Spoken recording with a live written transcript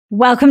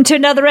Welcome to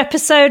another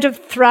episode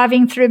of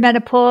Thriving Through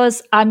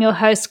Menopause. I'm your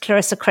host,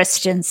 Clarissa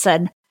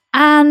Christensen,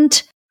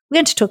 and we're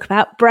going to talk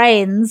about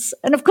brains.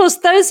 And of course,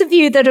 those of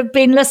you that have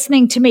been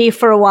listening to me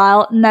for a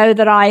while know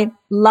that I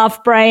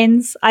love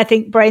brains. I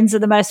think brains are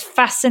the most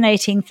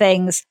fascinating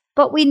things,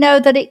 but we know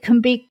that it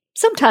can be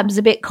sometimes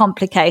a bit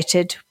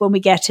complicated when we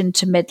get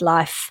into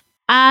midlife.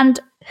 And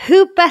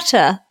who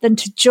better than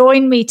to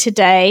join me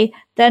today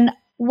than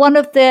one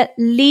of the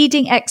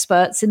leading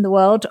experts in the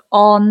world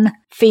on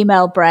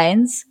female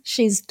brains.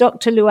 She's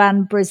Dr.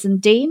 Louann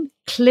Brizendine,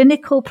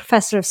 clinical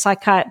professor of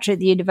psychiatry at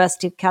the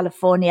University of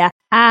California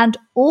and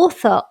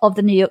author of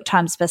the New York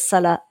Times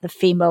bestseller, The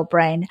Female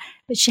Brain.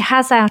 But she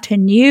has out a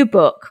new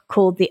book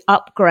called The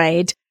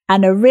Upgrade,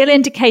 and a real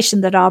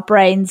indication that our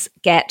brains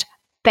get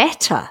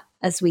better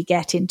as we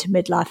get into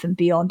midlife and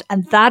beyond.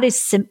 And that is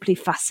simply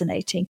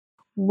fascinating.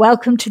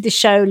 Welcome to the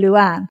show,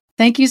 Louann.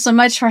 Thank you so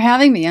much for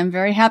having me. I'm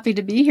very happy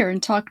to be here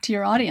and talk to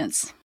your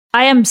audience.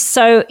 I am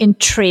so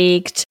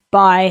intrigued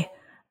by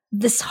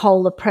this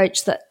whole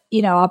approach that,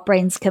 our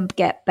brains can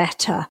get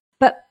better.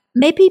 But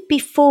maybe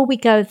before we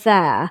go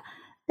there,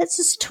 let's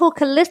just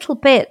talk a little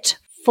bit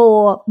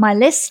for my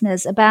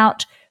listeners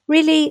about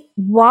really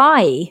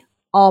why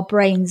our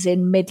brains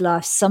in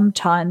midlife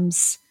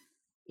sometimes,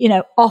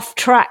 off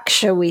track,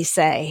 shall we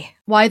say.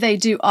 Why they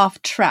do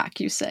off track,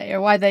 you say, or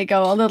why they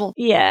go a little.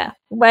 Yeah.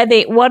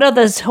 What are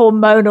those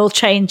hormonal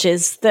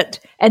changes that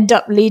end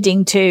up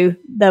leading to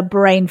the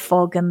brain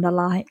fog and the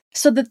like?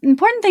 So the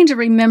important thing to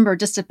remember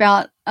just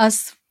about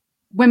us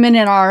women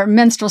in our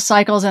menstrual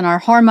cycles and our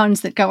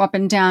hormones that go up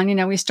and down,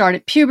 we start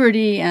at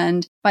puberty,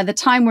 and by the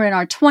time we're in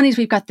our 20s,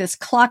 we've got this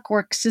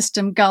clockwork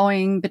system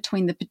going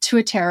between the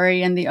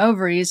pituitary and the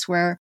ovaries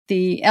where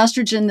the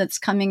estrogen that's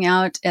coming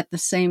out at the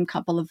same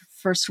couple of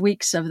first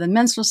weeks of the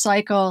menstrual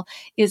cycle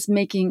is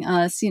making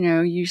us,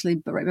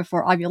 usually right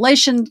before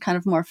ovulation, kind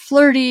of more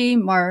flirty,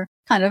 more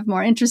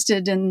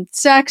interested in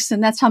sex.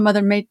 And that's how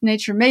Mother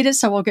Nature made it.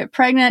 So we'll get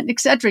pregnant, et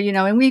cetera,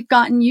 and we've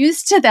gotten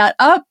used to that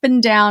up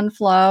and down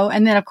flow.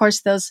 And then, of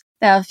course,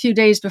 a few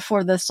days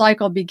before the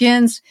cycle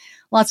begins,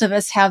 lots of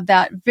us have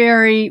that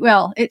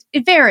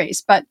it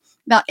varies, but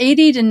about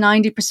 80 to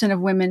 90% of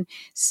women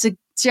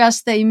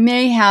suggest they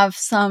may have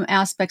some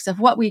aspects of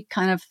what we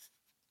kind of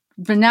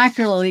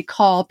vernacularly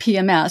call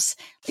PMS,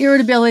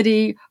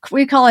 irritability.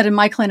 We call it in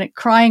my clinic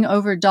crying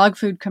over dog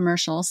food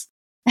commercials.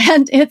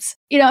 And it's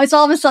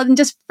all of a sudden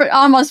just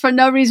almost for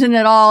no reason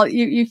at all,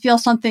 you feel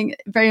something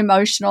very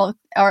emotional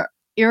or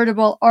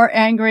irritable or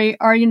angry,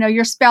 or,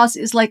 your spouse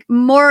is like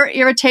more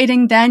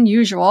irritating than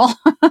usual.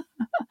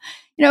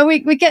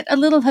 We get a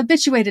little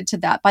habituated to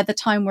that by the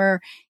time we're,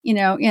 in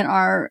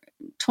our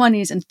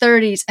 20s and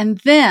 30s. And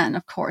then,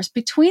 of course,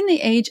 between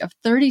the age of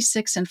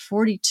 36 and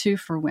 42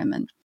 for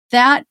women,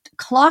 that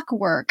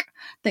clockwork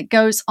that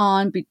goes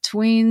on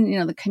between,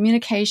 the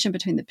communication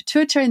between the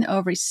pituitary and the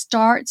ovary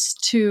starts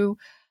to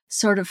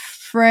sort of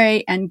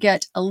fray and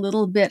get a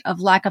little bit of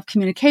lack of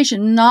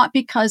communication, not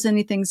because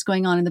anything's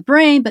going on in the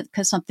brain, but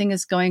because something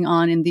is going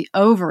on in the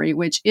ovary,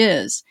 which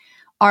is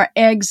our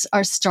eggs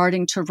are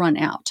starting to run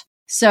out.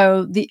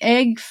 So the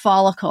egg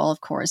follicle,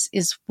 of course,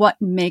 is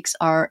what makes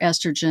our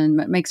estrogen,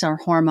 what makes our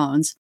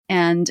hormones.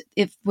 And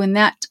when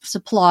that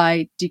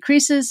supply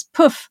decreases,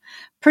 poof,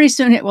 pretty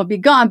soon it will be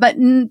gone, but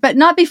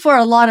not before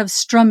a lot of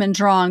Sturm und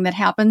Drang that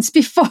happens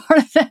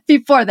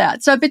before that.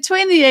 So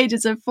between the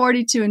ages of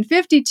 42 and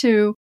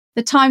 52,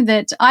 the time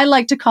that I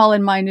like to call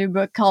in my new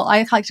book,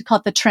 I like to call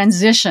it the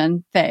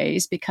transition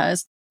phase,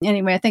 because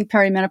anyway, I think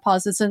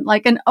perimenopause isn't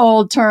like an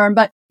old term,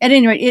 but at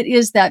any rate, it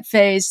is that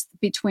phase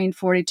between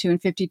 42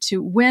 and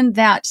 52 when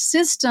that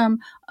system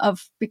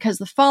because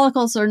the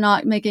follicles are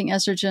not making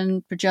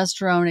estrogen,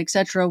 progesterone, et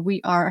cetera,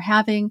 we are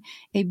having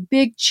a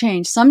big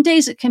change. Some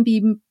days it can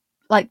be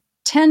like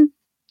 10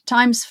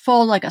 times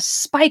full, like a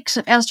spikes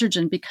of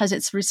estrogen because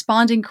it's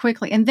responding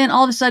quickly. And then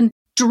all of a sudden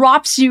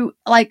drops you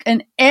like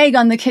an egg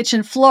on the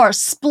kitchen floor,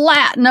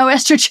 splat, no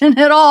estrogen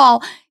at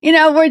all.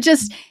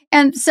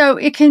 And so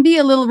it can be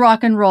a little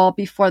rock and roll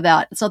before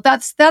that. So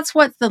that's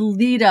what the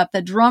lead up,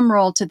 the drum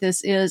roll to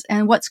this is.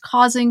 And what's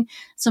causing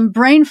some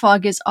brain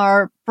fog is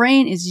our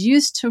brain is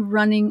used to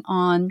running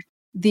on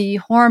the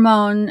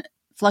hormone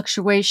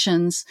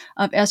fluctuations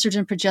of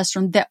estrogen,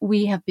 progesterone that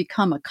we have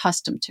become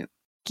accustomed to.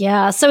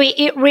 Yeah. So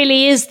it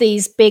really is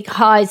these big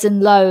highs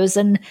and lows.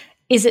 And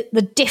is it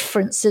the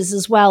differences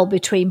as well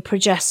between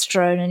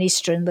progesterone and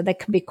estrogen, but there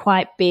can be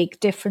quite big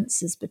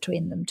differences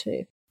between them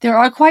too? There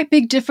are quite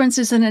big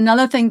differences. And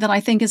another thing that I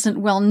think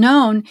isn't well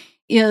known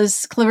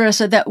is,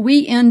 Clarissa, that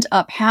we end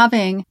up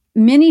having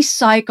many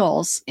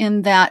cycles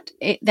in that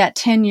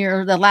 10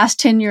 year, the last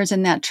 10 years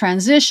in that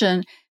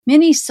transition,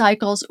 many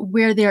cycles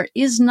where there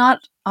is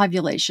not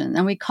ovulation,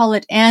 and we call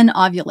it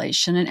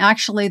anovulation. And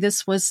actually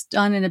this was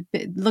done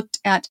looked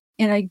at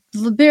in a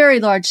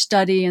very large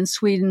study in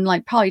Sweden,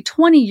 like probably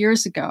 20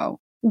 years ago,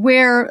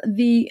 where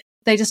the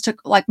They just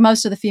took like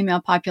most of the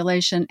female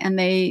population and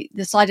they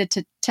decided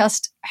to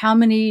test how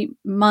many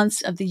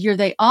months of the year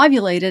they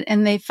ovulated.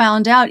 And they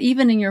found out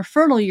even in your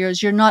fertile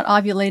years, you're not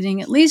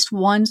ovulating at least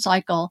one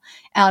cycle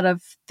out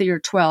of the year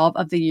 12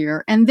 of the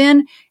year. And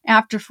then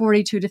after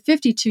 42 to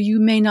 52, you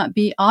may not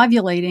be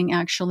ovulating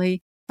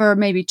actually for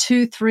maybe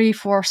 2, 3,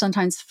 4,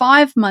 sometimes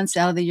 5 months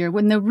out of the year.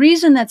 When the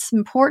reason that's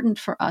important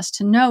for us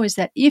to know is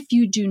that if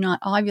you do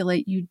not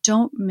ovulate, you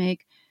don't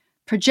make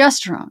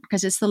progesterone,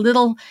 because it's the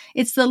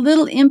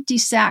little empty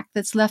sac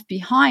that's left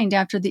behind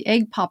after the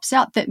egg pops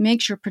out that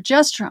makes your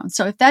progesterone.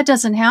 So if that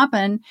doesn't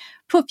happen,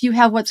 poof, you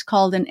have what's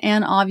called an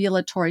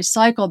anovulatory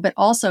cycle, but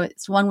also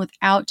it's one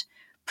without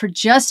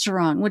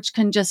progesterone, which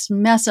can just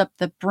mess up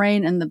the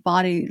brain and the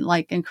body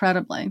like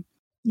incredibly.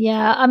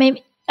 Yeah, I mean,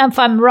 if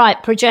I'm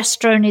right,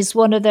 progesterone is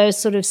one of those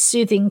sort of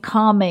soothing,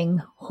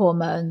 calming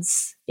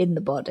hormones in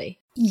the body.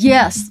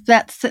 Yes,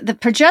 that's the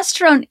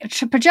progesterone.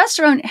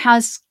 Progesterone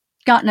has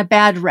gotten a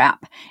bad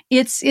rap.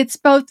 It's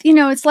both,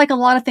 it's like a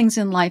lot of things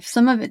in life.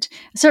 Some of it,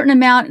 a certain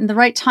amount in the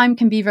right time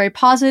can be very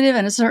positive,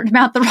 and a certain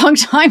amount the wrong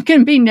time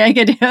can be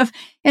negative.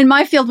 In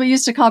my field, we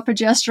used to call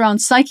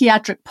progesterone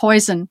psychiatric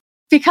poison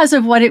because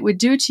of what it would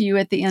do to you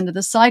at the end of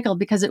the cycle,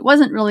 because it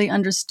wasn't really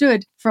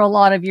understood for a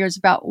lot of years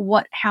about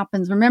what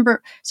happens.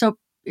 Remember, so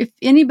if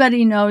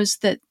anybody knows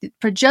that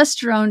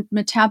progesterone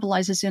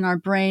metabolizes in our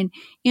brain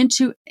in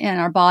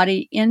our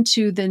body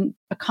into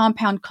a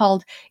compound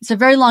called, it's a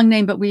very long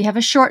name, but we have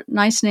a short,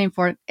 nice name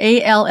for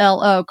it,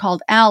 ALLO,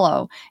 called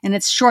allo, and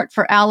it's short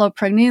for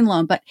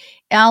allopregnanolone. But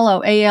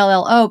allo,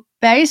 ALLO,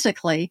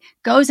 basically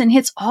goes and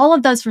hits all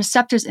of those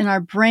receptors in our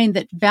brain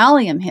that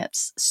Valium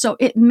hits. So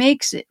it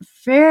makes it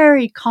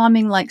very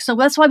calming like. So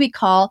that's why we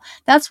call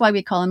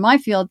in my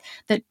field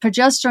that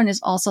progesterone is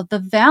also the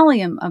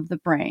Valium of the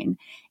brain,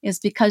 is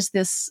because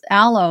this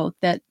allo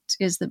that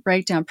is the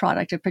breakdown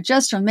product of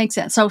progesterone makes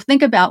that. So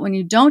think about when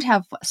you don't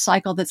have a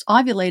cycle that's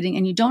ovulating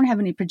and you don't have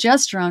any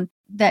progesterone,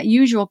 that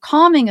usual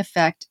calming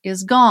effect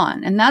is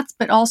gone. And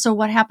but also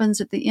what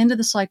happens at the end of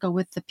the cycle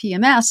with the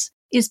PMS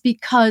is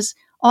because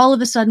all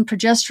of a sudden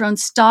progesterone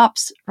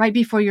stops right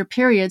before your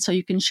period, so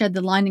you can shed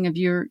the lining of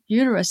your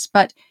uterus,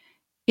 but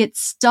it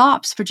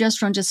stops,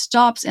 progesterone just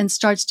stops and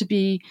starts to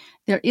be,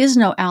 there is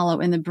no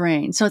allo in the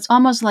brain. So it's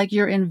almost like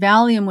you're in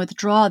Valium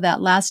withdrawal that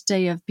last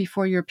day of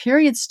before your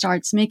period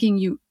starts, making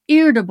you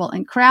irritable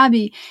and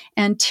crabby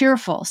and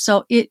tearful.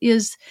 So it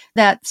is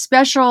that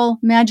special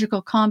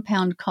magical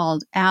compound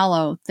called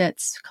allo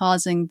that's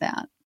causing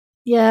that.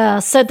 Yeah,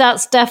 so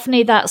that's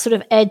definitely that sort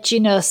of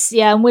edginess.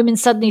 Yeah, and women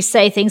suddenly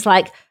say things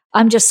like,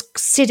 I'm just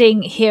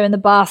sitting here in the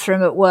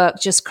bathroom at work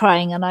just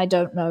crying and I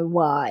don't know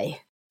why.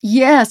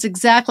 Yes,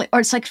 exactly. Or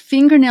it's like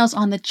fingernails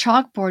on the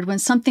chalkboard when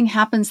something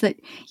happens that,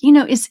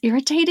 is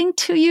irritating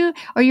to you,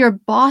 or your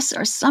boss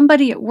or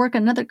somebody at work,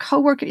 another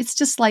coworker. It's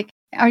just like,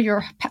 or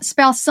your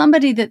spouse,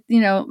 somebody that,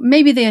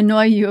 maybe they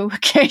annoy you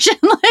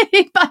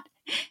occasionally, but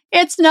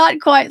it's not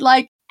quite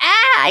like,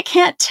 I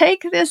can't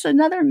take this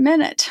another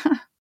minute.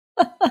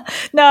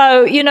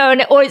 No,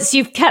 or it's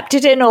you've kept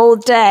it in all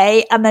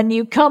day and then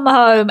you come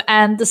home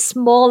and the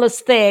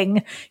smallest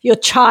thing, your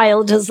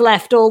child has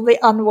left all the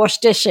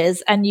unwashed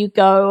dishes and you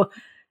go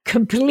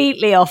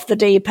completely off the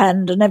deep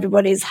end and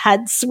everybody's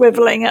head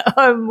swiveling at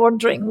home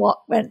wondering what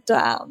went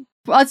down.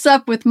 What's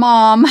up with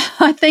mom?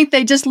 I think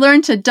they just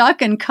learned to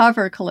duck and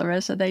cover,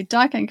 Clarissa. They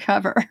duck and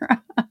cover.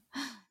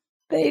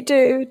 They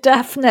do,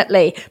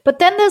 definitely. But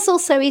then there's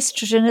also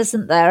estrogen,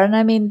 isn't there? And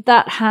I mean,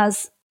 that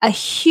has a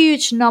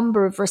huge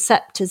number of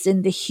receptors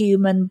in the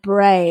human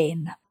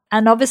brain.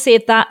 And obviously,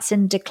 if that's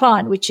in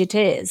decline, which it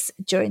is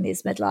during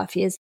these midlife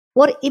years,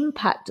 what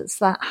impact does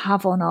that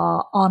have on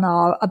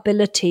our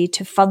ability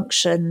to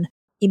function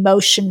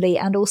emotionally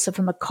and also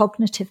from a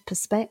cognitive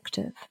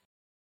perspective?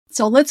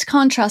 So let's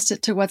contrast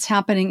it to what's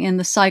happening in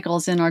the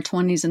cycles in our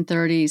 20s and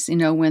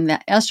 30s, when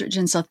that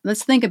estrogen. So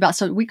let's think about,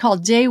 so we call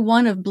day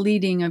one of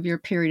bleeding of your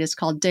period is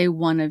called day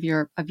one of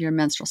your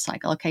menstrual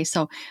cycle. Okay.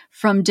 So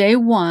from day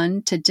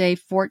 1 to day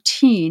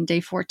 14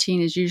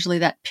 is usually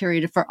that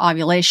period for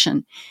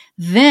ovulation.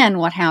 Then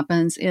what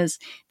happens is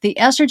the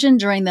estrogen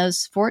during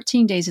those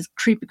 14 days is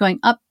going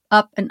up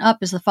and up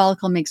as the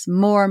follicle makes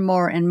more and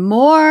more and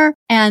more.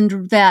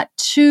 And that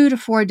 2 to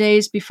 4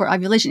 days before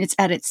ovulation, it's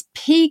at its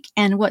peak.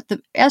 And what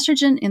the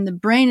estrogen in the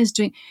brain is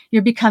doing,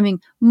 you're becoming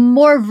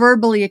more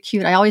verbally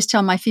acute. I always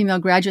tell my female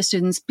graduate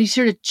students, be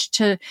sure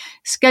to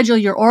schedule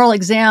your oral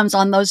exams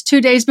on those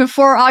 2 days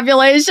before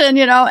ovulation,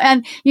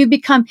 and you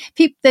become,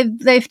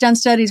 they've done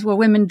studies where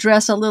women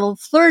dress a little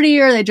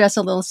flirtier, they dress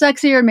a little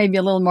sexier, maybe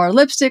a little more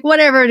lipstick,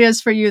 whatever it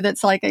is for you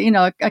that's like,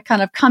 a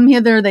kind of come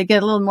hither, they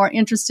get a little more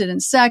interested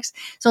in sex.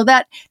 So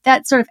that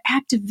sort of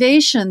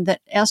activation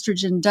that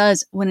estrogen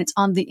does when it's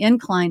on the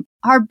incline,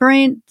 our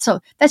brain, so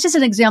that's just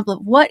an example of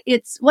what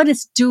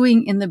it's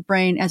doing in the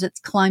brain as it's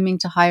climbing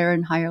to higher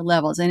and higher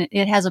levels. And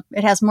it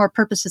has more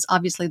purposes,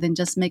 obviously, than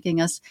just making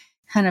us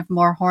kind of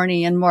more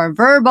horny and more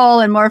verbal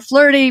and more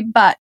flirty,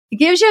 but it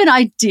gives you an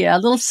idea, a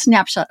little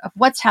snapshot of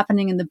what's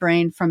happening in the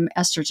brain from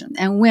estrogen.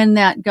 And when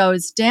that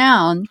goes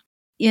down,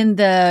 in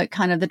the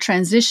kind of the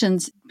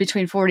transitions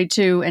between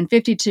 42 and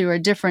 52 are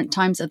different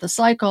times of the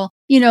cycle,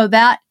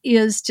 that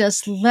is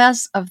just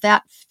less of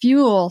that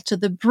fuel to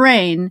the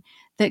brain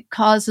that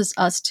causes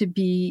us to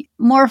be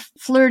more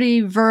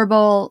flirty,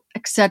 verbal,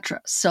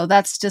 etc. So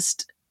that's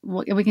just,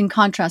 we can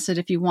contrast it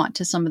if you want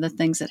to some of the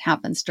things that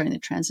happens during the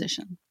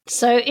transition.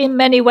 So in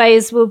many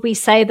ways, would we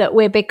say that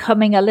we're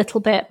becoming a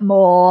little bit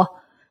more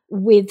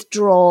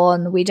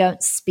withdrawn? We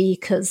don't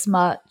speak as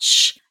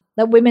much.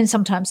 That women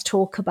sometimes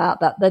talk about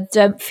that. They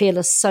don't feel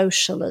as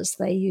social as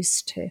they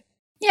used to.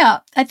 Yeah,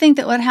 I think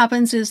that what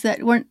happens is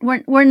that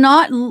we're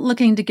not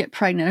looking to get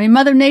pregnant. I mean,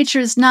 Mother Nature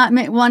is not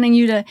wanting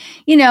you to,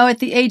 at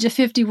the age of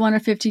 51 or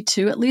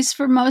 52, at least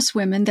for most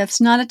women, that's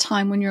not a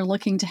time when you're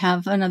looking to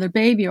have another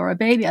baby or a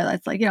baby.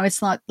 It's like,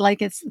 it's not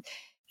like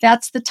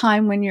that's the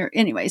time when you're,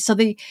 anyway. So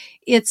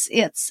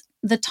it's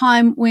the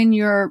time when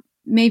you're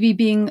maybe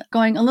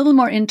going a little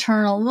more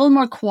internal, a little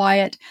more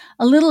quiet,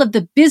 a little of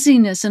the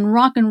busyness and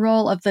rock and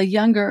roll of the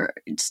younger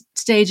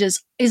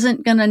stages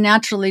isn't going to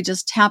naturally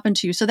just happen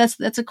to you. So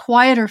that's a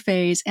quieter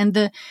phase. And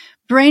the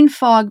brain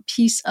fog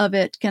piece of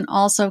it can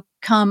also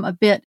come a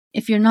bit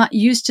if you're not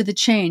used to the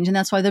change. And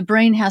that's why the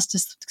brain has to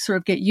sort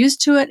of get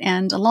used to it.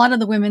 And a lot of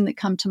the women that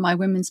come to my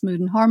women's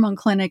mood and hormone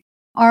clinic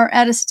are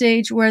at a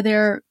stage where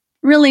they're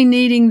really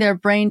needing their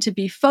brain to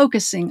be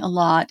focusing a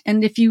lot.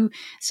 And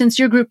since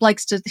your group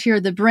likes to hear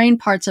the brain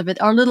parts of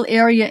it, our little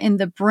area in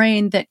the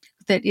brain that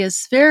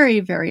is very,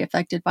 very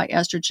affected by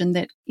estrogen,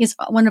 that is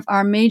one of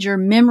our major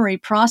memory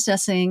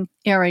processing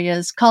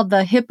areas, called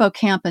the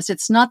hippocampus.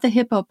 It's not the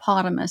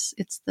hippopotamus,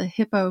 it's the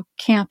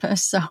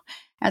hippocampus. So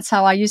that's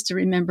how I used to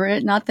remember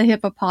it. Not the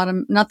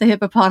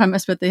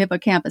hippopotamus, but the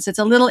hippocampus. It's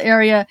a little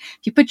area.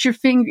 If you put your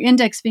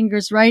index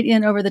fingers right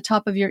in over the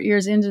top of your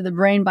ears into the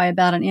brain by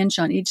about an inch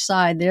on each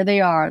side, there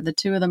they are. The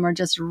two of them are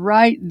just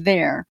right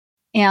there.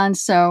 And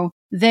so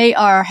they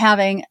are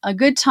having a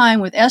good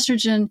time with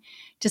estrogen,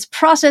 just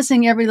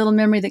processing every little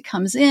memory that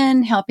comes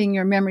in, helping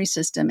your memory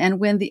system. And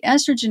when the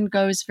estrogen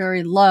goes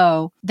very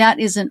low, that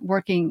isn't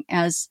working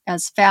as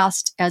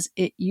fast as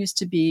it used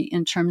to be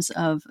in terms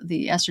of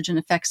the estrogen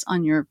effects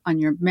on your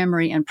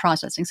memory and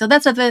processing. So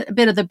that's a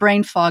bit of the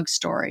brain fog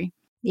story.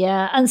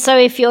 Yeah. And so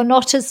if you're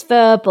not as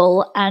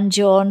verbal and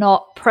you're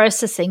not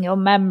processing your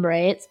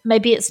memory,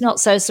 maybe it's not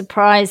so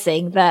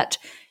surprising that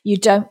you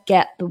don't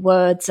get the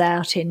words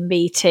out in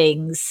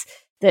meetings,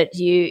 that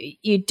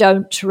you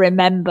don't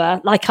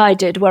remember, like I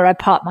did, where I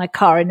parked my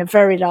car in a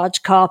very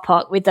large car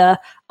park with a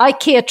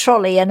IKEA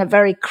trolley and a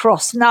very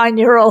cross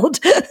 9-year-old.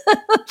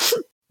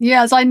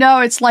 Yes, I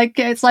know. It's like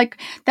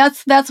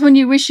that's when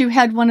you wish you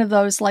had one of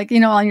those, like,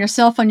 on your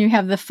cell phone, you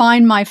have the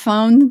Find My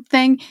Phone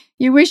thing.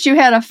 You wish you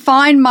had a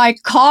Find My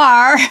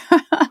Car.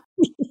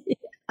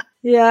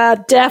 Yeah,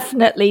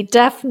 definitely.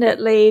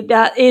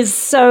 That is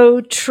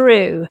so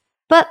true.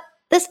 But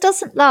this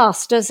doesn't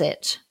last, does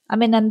it? I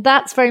mean, and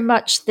that's very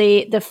much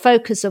the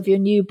focus of your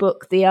new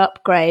book, The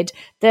Upgrade,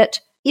 that,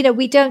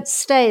 we don't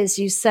stay, as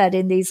you said,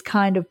 in these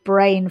kind of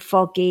brain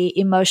foggy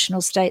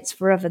emotional states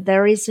forever.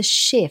 There is a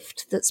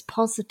shift that's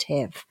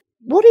positive.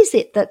 What is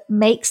it that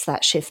makes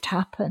that shift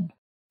happen?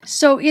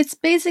 So it's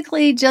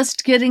basically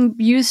just getting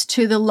used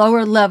to the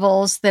lower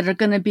levels that are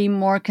going to be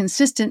more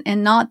consistent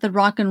and not the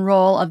rock and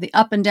roll of the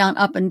up and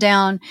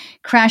down,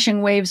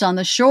 crashing waves on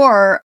the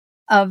shore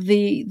of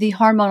the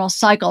hormonal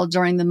cycle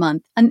during the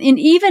month. And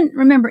even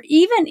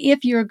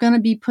if you're going to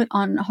be put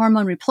on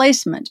hormone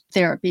replacement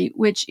therapy,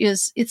 which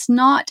is, it's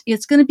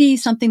going to be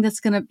something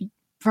that's going to be,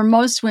 for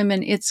most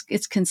women, it's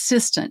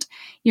consistent.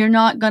 You're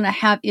not going to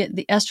have it,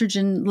 the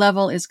estrogen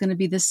level is going to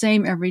be the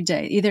same every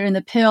day, either in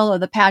the pill or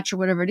the patch or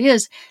whatever it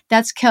is,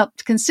 that's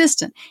kept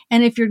consistent.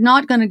 And if you're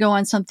not going to go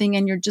on something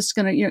and you're just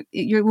going to,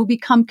 you will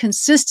become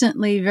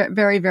consistently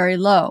very, very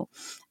low.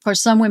 Of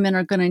course, some women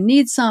are going to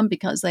need some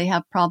because they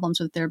have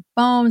problems with their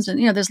bones, and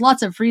there's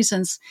lots of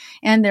reasons,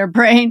 and their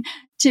brain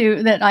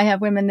too. That I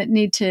have women that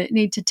need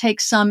to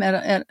take some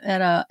at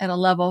a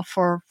level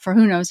for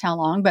who knows how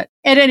long. But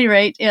at any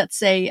rate,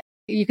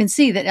 you can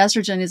see that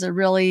estrogen is a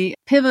really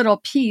pivotal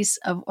piece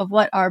of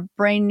what our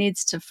brain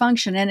needs to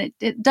function, and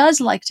it does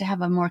like to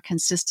have a more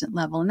consistent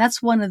level, and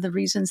that's one of the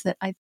reasons that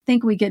I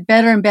think we get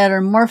better and better,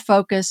 more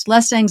focused,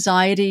 less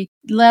anxiety,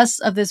 less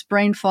of this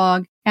brain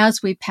fog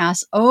as we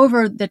pass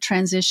over the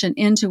transition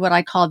into what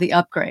I call the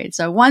upgrade.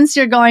 So once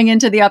you're going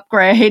into the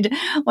upgrade,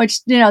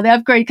 which, the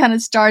upgrade kind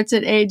of starts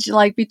at age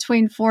like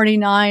between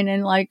 49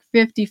 and like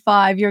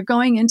 55, you're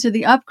going into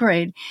the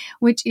upgrade,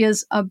 which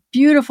is a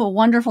beautiful,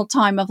 wonderful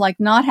time of like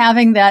not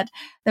having the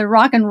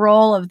rock and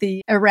roll of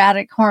the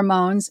erratic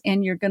hormones.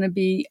 And you're going to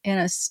be in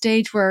a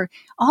stage where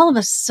all of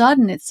a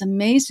sudden it's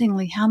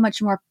amazingly how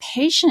much more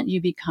patient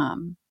you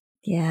become.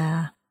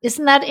 Yeah.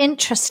 Isn't that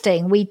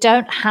interesting? We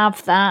don't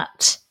have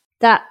that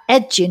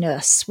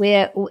edginess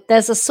where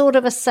there's a sort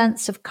of a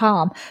sense of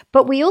calm,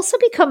 but we also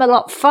become a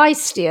lot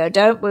feistier,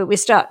 don't we? We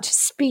start to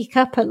speak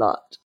up a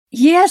lot.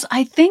 Yes,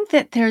 I think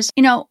that there's,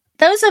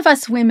 those of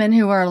us women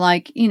who are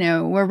like,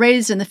 we're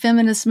raised in the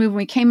feminist movement,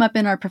 we came up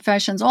in our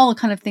professions, all the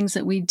kind of things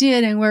that we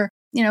did, and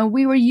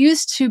we were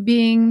used to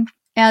being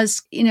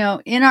as, in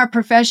our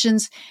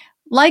professions,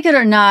 like it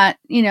or not,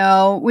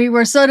 we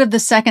were sort of the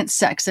second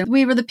sex, and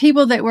we were the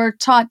people that were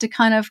taught to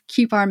kind of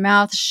keep our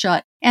mouths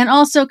shut. And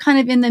also kind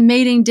of in the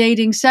mating,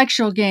 dating,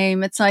 sexual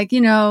game, it's like,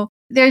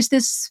 there's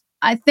this,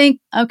 I think,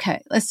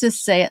 okay, let's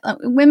just say it.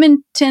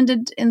 Women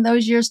tended in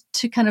those years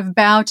to kind of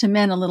bow to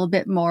men a little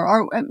bit more,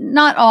 or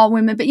not all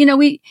women, but,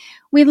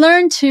 we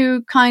learned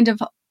to kind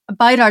of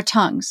bite our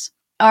tongues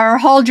or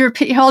hold your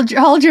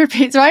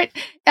peace, right?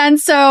 And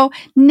so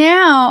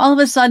now all of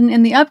a sudden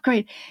in the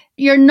upgrade,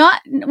 you're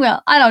not,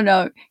 well, I don't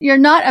know. You're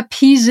not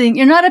appeasing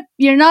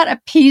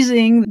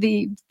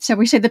the, shall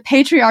we say, the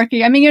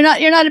patriarchy. I mean, you're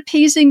not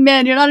appeasing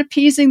men. You're not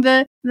appeasing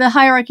the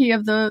hierarchy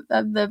of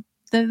the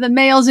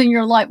males in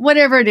your life,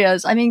 whatever it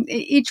is. I mean,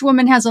 each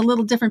woman has a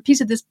little different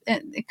piece of this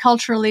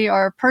culturally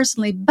or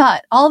personally,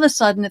 but all of a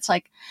sudden it's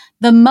like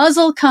the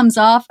muzzle comes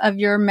off of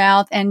your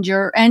mouth and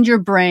your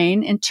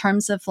brain in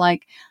terms of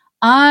like,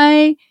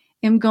 I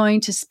am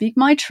going to speak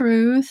my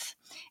truth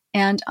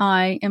and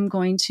I am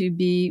going to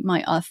be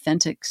my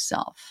authentic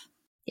self.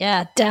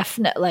 Yeah,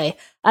 definitely.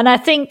 And I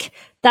think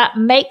that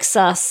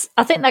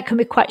can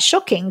be quite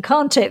shocking,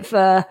 can't it,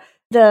 for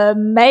the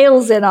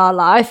males in our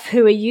life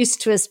who are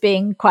used to us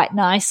being quite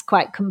nice,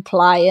 quite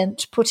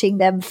compliant, putting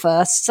them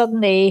first.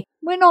 Suddenly,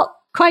 we're not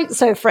quite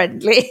so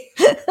friendly.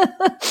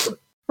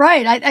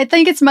 Right. I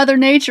think it's Mother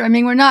Nature. I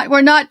mean, we're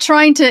not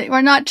trying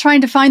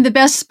to find the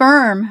best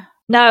sperm.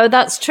 No,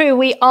 that's true.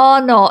 We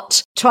are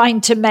not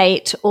trying to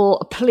mate or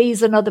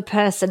please another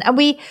person. And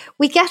we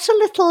get a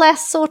little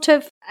less sort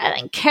of, I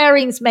think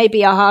caring's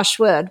maybe a harsh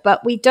word,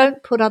 but we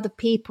don't put other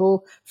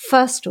people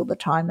first all the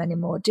time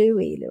anymore, do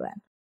we,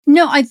 Luann?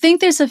 No, I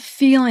think there's a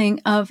feeling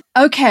of,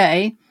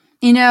 okay,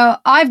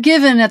 I've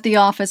given at the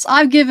office,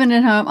 I've given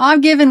at home,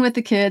 I've given with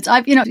the kids,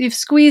 you've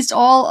squeezed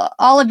all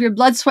of your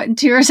blood, sweat, and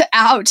tears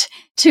out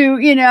to,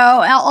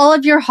 all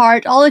of your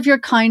heart, all of your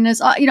kindness,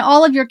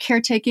 all of your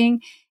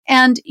caretaking.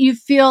 And you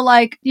feel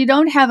like you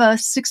don't have a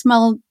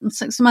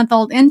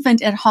 6-month-old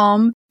infant at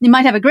home. You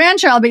might have a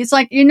grandchild, but it's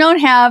like you don't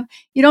have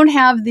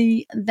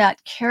that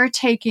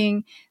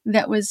caretaking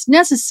that was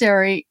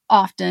necessary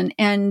often.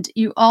 And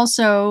you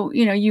also,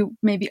 you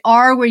maybe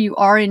are where you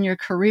are in your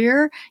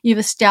career. You've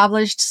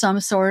established some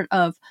sort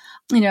of,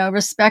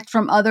 respect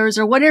from others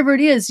or whatever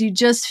it is. You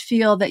just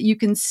feel that you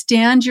can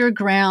stand your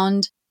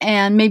ground,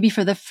 and maybe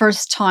for the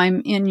first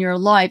time in your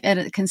life in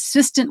a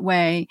consistent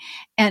way.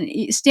 And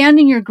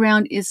standing your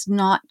ground is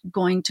not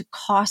going to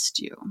cost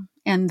you,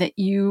 and that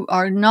you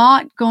are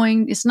not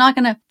going, it's not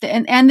going to,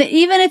 and that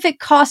even if it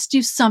costs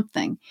you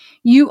something,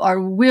 you are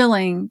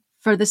willing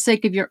for the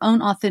sake of your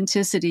own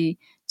authenticity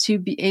to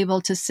be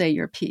able to say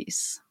your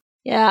piece.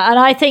 Yeah, and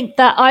I think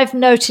that I've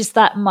noticed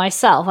that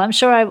myself. I'm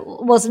sure I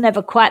wasn't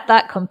ever quite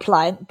that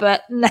compliant,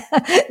 but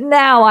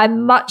now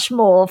I'm much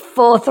more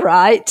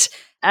forthright.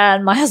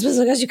 And my husband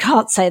goes, you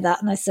can't say that.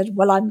 And I said,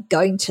 well, I'm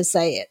going to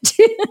say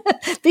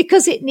it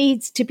because it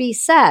needs to be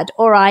said,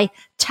 or I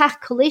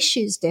tackle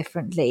issues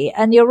differently.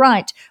 And you're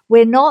right.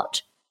 We're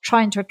not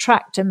trying to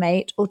attract a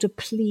mate or to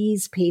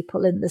please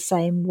people in the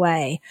same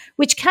way,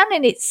 which can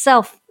in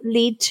itself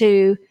lead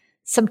to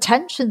some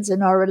tensions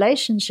in our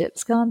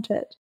relationships, can't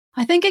it?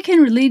 I think it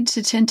can lead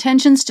to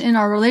tensions in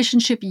our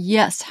relationship,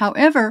 yes.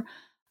 However,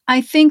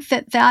 I think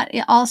that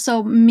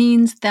also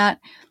means that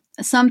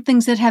some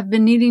things that have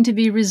been needing to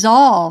be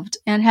resolved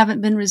and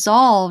haven't been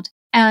resolved,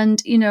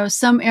 and,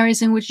 some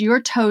areas in which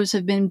your toes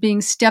have been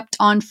being stepped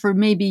on for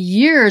maybe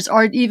years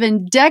or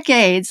even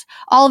decades,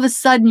 all of a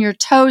sudden your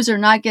toes are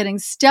not getting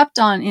stepped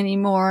on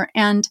anymore.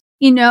 And,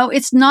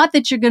 it's not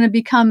that you're going to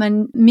become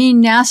a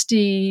mean,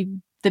 nasty,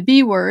 the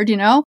B word,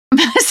 so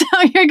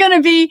you're going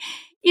to be,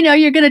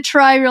 you're going to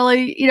try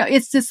really,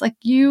 it's just like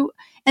you,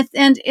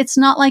 and it's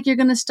not like you're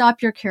going to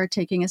stop your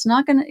caretaking. It's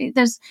not going to,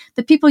 there's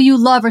the people you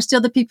love are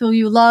still the people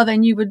you love,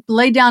 and you would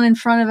lay down in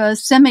front of a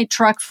semi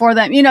truck for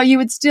them. You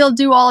would still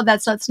do all of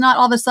that. So it's not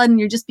all of a sudden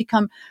you just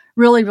become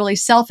really, really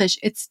selfish.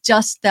 It's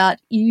just that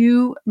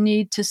you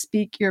need to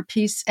speak your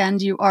piece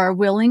and you are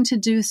willing to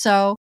do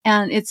so.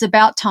 And it's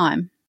about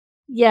time.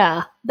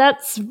 Yeah,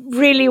 that's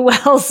really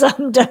well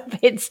summed up.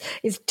 It's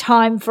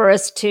time for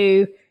us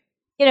to,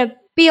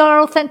 be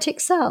our authentic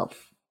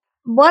self.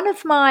 One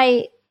of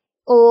my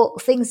or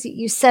things that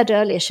you said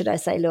earlier, should I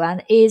say,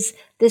 Luann, is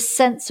this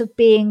sense of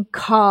being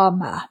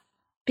calmer.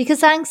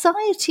 Because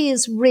anxiety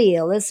is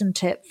real,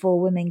 isn't it, for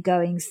women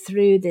going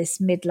through this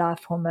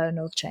midlife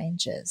hormonal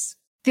changes?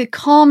 The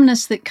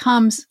calmness that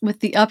comes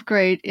with the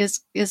upgrade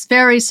is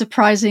very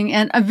surprising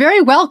and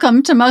very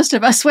welcome to most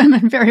of us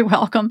women, very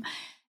welcome.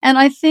 And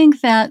I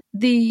think that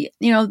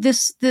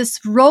this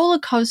roller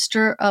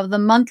coaster of the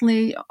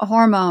monthly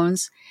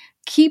hormones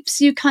keeps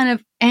you kind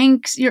of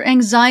your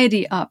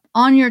anxiety up,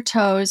 on your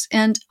toes,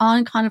 and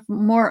on kind of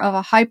more of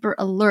a hyper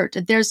alert.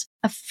 There's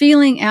a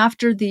feeling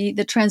after the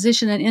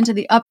transition and into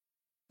the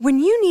When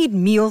you need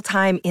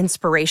mealtime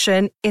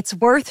inspiration, it's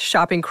worth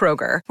shopping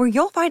Kroger, where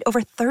you'll find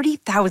over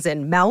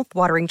 30,000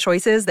 mouth-watering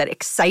choices that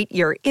excite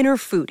your inner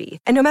foodie.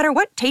 And no matter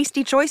what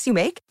tasty choice you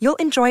make, you'll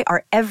enjoy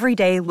our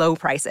everyday low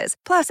prices,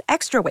 plus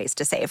extra ways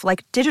to save,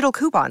 like digital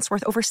coupons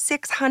worth over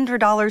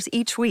 $600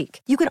 each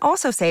week. You can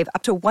also save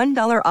up to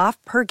 $1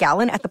 off per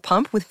gallon at the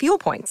pump with fuel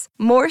points.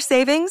 More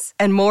savings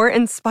and more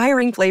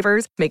inspiring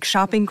flavors make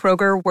shopping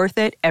Kroger worth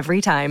it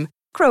every time.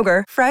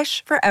 Kroger,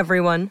 fresh for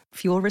everyone.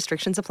 Fuel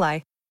restrictions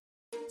apply.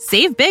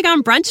 Save big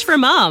on brunch for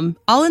mom,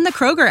 all in the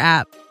Kroger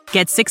app.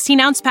 Get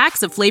 16-ounce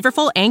packs of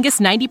flavorful Angus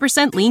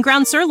 90% lean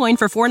ground sirloin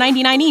for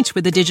 $4.99 each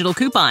with a digital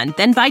coupon.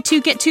 Then buy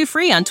 2, get 2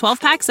 free on 12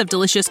 packs of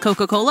delicious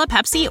Coca-Cola,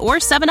 Pepsi, or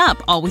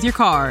 7-Up, all with your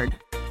card.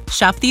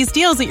 Shop these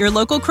deals at your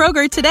local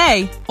Kroger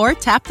today, or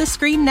tap the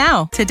screen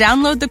now to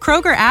download the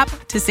Kroger app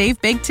to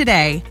save big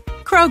today.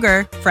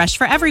 Kroger, fresh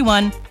for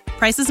everyone.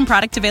 Prices and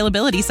product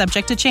availability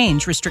subject to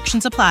change.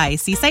 Restrictions apply.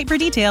 See site for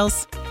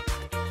details.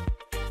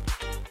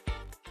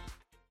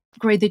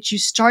 Great that you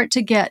start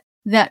to get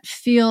that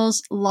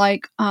feels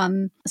like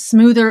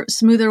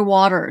smoother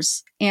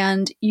waters,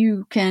 and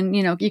you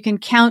can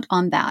count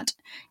on that.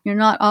 You're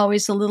not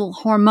always a little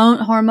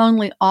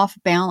hormonally off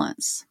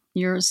balance.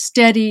 You're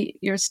steady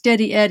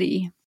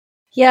Eddie.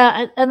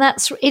 Yeah, and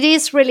it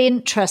is really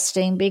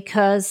interesting,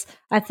 because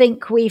I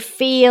think we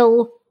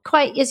feel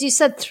quite, as you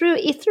said, through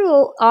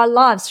all our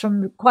lives,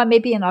 from quite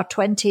maybe in our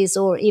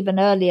 20s or even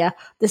earlier,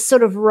 this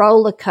sort of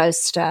roller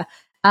coaster.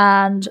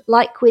 And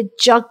like we're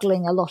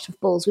juggling a lot of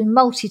balls, we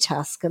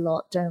multitask a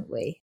lot, don't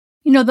we?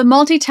 You know, the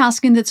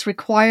multitasking that's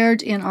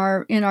required in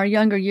our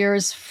younger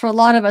years for a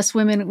lot of us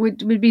women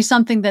would be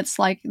something that's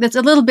a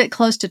little bit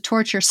close to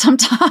torture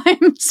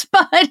sometimes.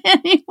 But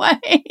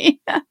anyway,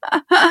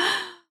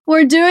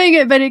 we're doing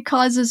it, but it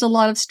causes a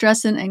lot of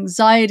stress and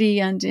anxiety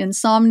and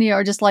insomnia,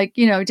 or just like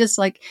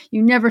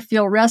you never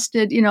feel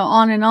rested,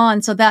 on and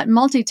on. So that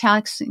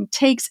multitasking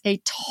takes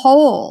a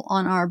toll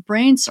on our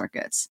brain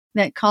circuits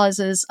that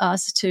causes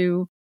us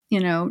to,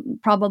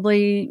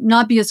 probably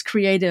not be as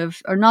creative,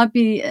 or not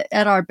be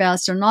at our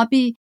best, or not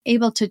be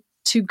able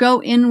to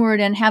go inward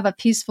and have a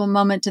peaceful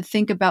moment to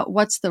think about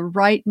what's the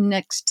right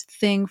next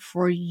thing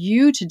for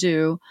you to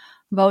do,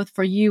 both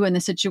for you and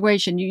the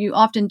situation. You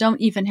often don't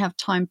even have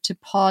time to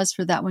pause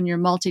for that when you're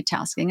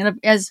multitasking. And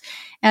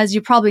as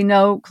you probably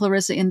know,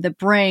 Clarissa, in the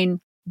brain,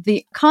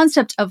 the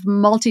concept of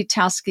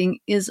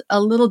multitasking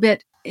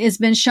has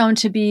been shown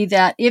to be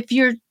that if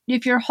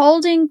you're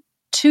holding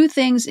two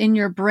things in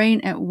your brain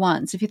at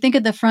once, if you think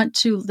of the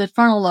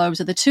frontal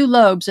lobes, or the two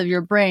lobes of your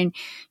brain,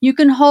 you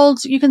can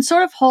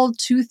sort of hold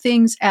two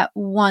things at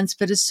once.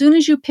 But as soon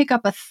as you pick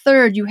up a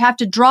third, you have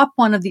to drop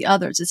one of the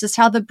others. This is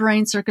how the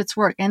brain circuits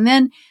work. And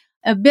then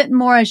a bit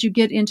more as you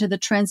get into the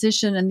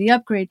transition and the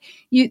upgrade,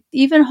 you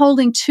even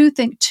holding two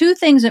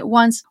things at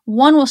once,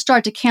 one will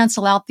start to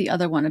cancel out the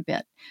other one a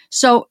bit.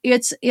 So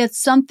it's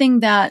something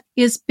that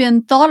has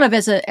been thought of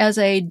as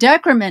a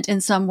decrement in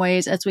some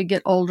ways as we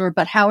get older.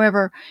 But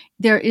however,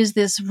 there is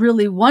this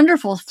really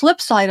wonderful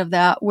flip side of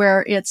that,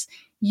 where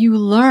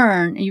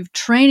you're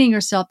training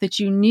yourself that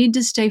you need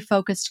to stay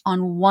focused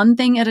on one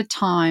thing at a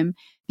time.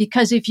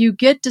 Because if you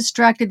get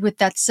distracted with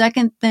that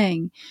second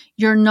thing,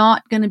 you're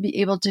not going to be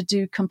able to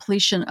do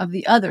completion of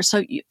the other.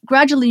 So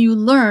gradually you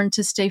learn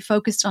to stay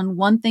focused on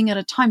one thing at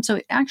a time. So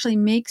it actually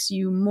makes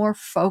you more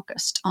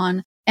focused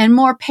on and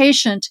more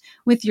patient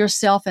with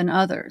yourself and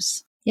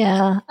others.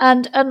 Yeah.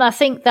 And I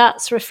think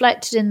that's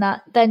reflected in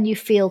that. Then you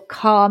feel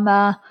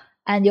calmer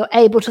and you're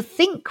able to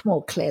think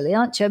more clearly,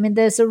 aren't you? I mean,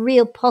 there's a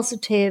real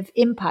positive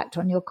impact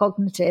on your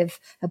cognitive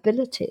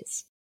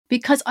abilities.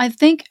 Because I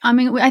think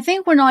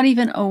we're not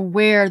even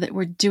aware that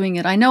we're doing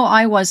it. I know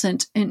I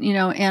wasn't,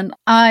 and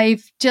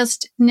I've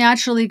just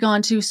naturally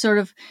gone to sort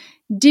of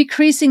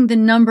decreasing the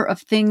number of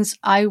things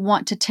I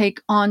want to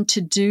take on to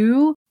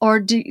do,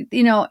 and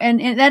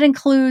that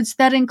includes,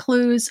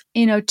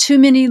 too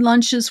many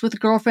lunches with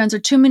girlfriends, or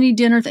too many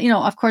dinners,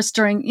 of course,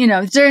 during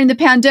the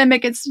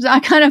pandemic, it's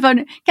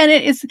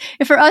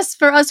for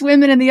us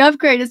women in the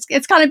upgrade,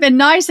 it's kind of been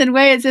nice in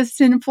ways. It's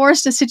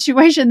enforced a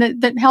situation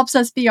that helps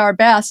us be our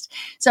best.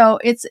 So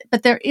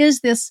but there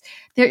is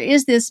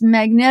this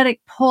magnetic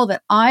pull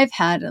that I've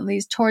had, at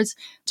least,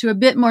 to a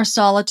bit more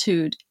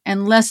solitude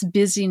and less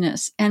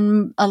busyness,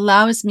 and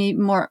allows me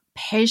more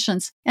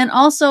patience and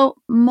also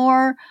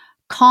more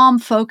calm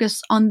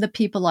focus on the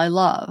people I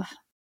love.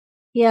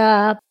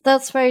 Yeah,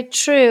 that's very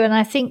true. And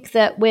I think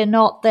that we're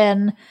not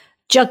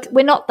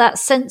that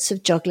sense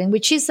of juggling,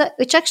 which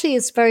actually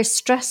is very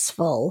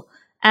stressful.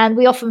 And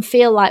we often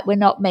feel like we're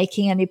not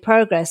making any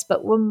progress.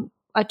 But when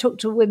I talk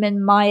to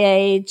women my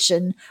age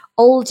and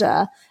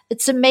older,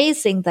 it's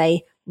amazing.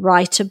 They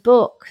write a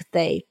book,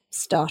 they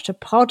start a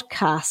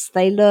podcast,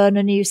 they learn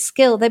a new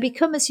skill. They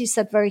become, as you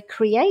said, very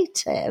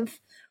creative.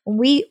 And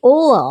we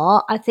all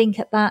are, I think,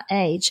 at that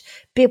age,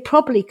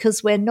 probably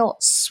because we're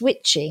not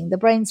switching. The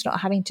brain's not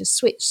having to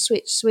switch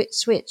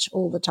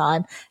all the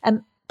time,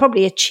 and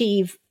probably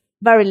achieve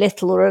very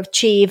little or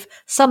achieve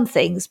some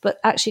things, but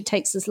actually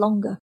takes us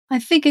longer. I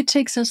think it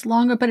takes us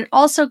longer, but it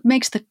also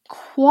makes the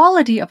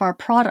quality of our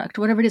product,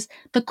 whatever it is,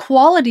 the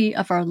quality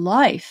of our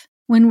life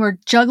when we're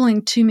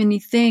juggling too many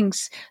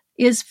things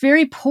is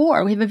very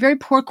poor. We have a very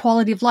poor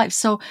quality of life.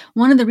 So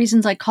one of the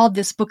reasons I called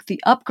this book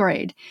The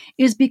Upgrade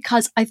is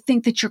because I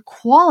think that your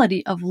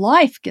quality of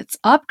life gets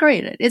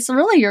upgraded. It's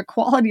really your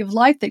quality of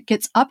life that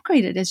gets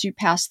upgraded as you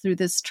pass through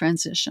this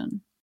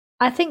transition.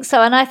 I think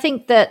so. And I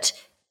think that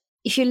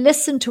if you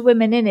listen to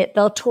women in it,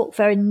 they'll talk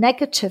very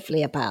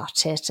negatively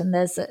about it. And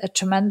there's a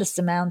tremendous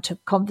amount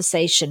of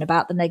conversation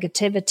about the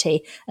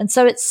negativity. And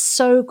so it's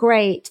so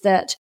great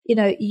that, you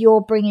know, you're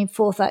bringing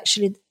forth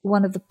actually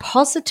one of the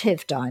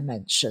positive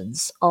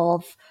dimensions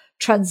of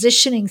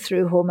transitioning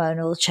through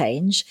hormonal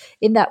change,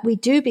 in that we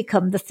do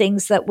become the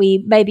things that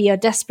we maybe are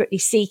desperately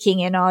seeking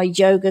in our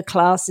yoga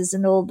classes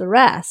and all the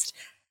rest,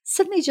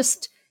 suddenly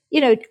just,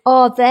 you know,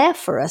 are there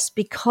for us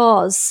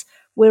because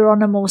we're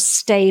on a more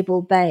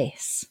stable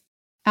base.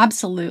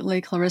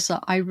 Absolutely, Clarissa.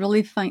 I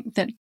really think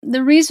that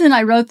the reason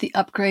I wrote The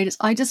Upgrade is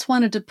I just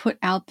wanted to put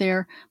out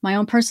there my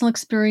own personal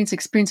experience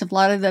of a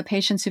lot of the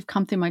patients who've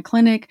come through my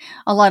clinic,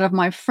 a lot of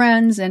my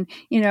friends and,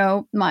 you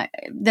know,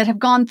 that have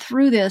gone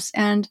through this,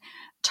 and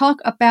talk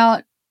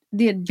about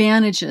the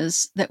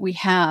advantages that we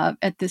have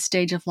at this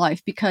stage of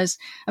life. Because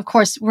of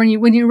course, when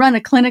you run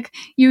a clinic,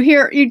 you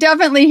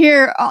definitely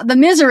hear the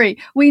misery.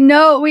 We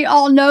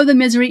all know the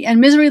misery, and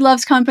misery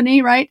loves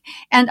company, right?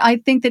 And I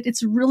think that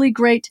it's really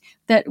great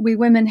that we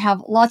women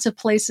have lots of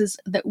places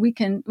that we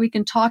can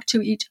talk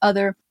to each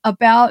other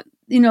about,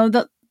 you know,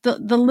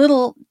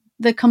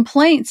 the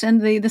complaints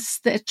and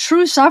the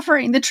true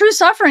suffering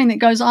that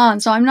goes on.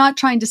 So I'm not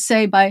trying to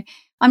say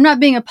I'm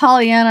not being a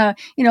Pollyanna,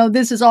 you know,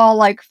 this is all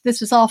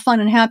fun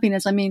and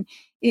happiness. I mean,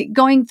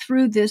 going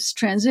through this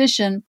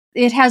transition,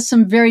 it has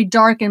some very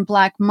dark and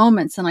black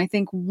moments. And I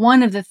think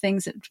one of the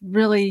things that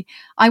really,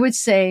 I would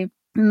say,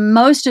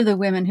 most of the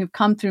women who've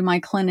come through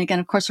my clinic,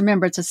 and of course,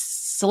 remember, it's a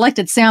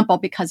selected sample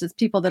because it's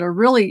people that are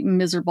really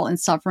miserable and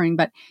suffering,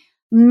 but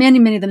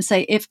many of them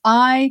say,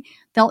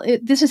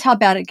 this is how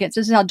bad it gets.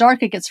 This is how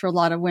dark it gets for a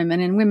lot of women,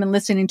 and women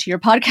listening to your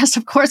podcast,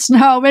 of course,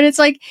 know, but it's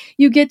like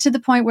you get to the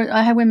point where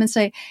I have women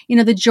say, you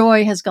know, the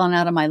joy has gone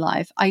out of my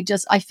life. I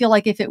feel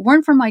like if it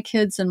weren't for my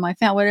kids and my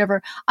family,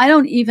 whatever,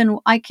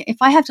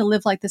 if I have to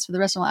live like this for the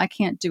rest of my life, I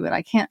can't do it.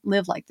 I can't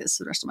live like this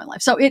for the rest of my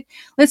life. So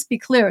let's be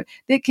clear.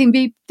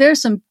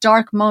 There's some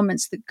dark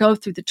moments that go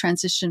through the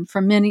transition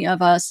for many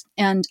of us.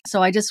 And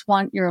so I just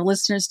want your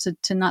listeners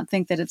to not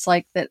think that it's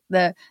like that,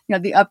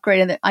 the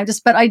upgrade, and that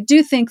but I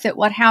do think that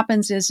what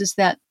happens is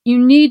that you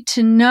need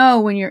to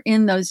know when you're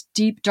in those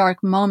deep,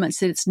 dark moments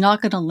that it's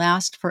not going to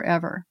last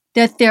forever,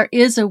 that there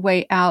is a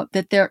way out,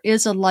 that there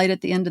is a light at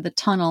the end of the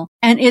tunnel,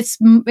 and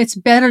it's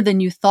better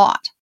than you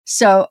thought.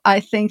 So I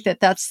think that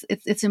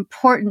it's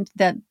important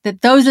that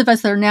those of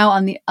us that are now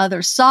on the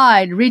other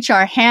side reach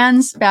our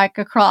hands back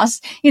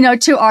across, you know,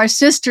 to our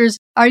sisters,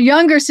 our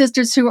younger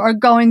sisters who are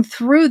going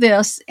through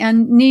this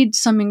and need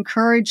some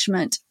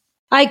encouragement.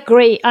 I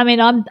agree. I mean,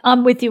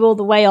 I'm with you all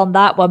the way on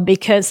that one,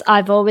 because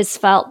I've always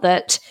felt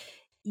that,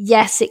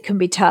 yes, it can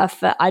be tough.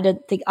 But I don't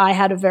think I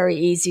had a very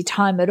easy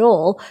time at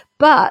all,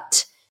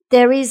 but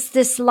there is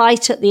this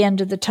light at the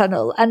end of the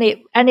tunnel, and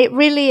it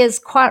really is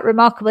quite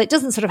remarkable. It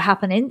doesn't sort of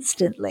happen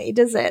instantly,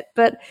 does it?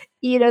 But,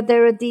 you know,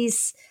 there are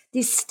these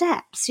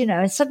steps, you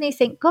know, and suddenly you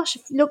think, gosh,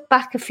 if you look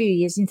back a few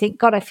years and you think,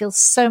 God, I feel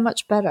so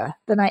much better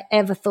than I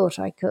ever thought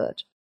I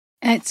could.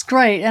 It's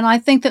great. And I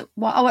think that,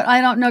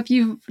 I don't know if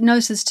you've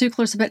noticed this too,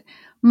 Clarissa, but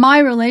my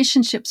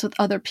relationships with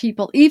other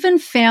people, even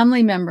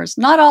family members,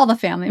 not all the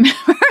family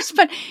members,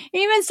 but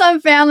even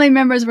some family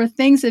members where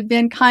things have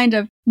been kind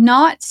of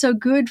not so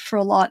good for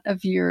a lot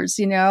of years,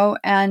 you know,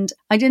 and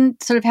I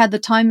didn't sort of have the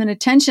time and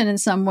attention in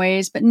some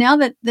ways, but now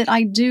that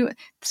I do,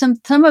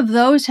 some of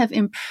those have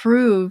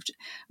improved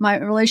my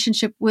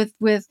relationship with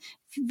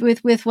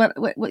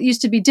what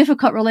used to be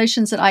difficult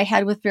relations that I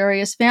had with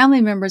various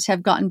family members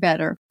have gotten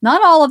better.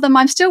 Not all of them.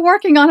 I'm still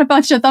working on a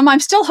bunch of them. I'm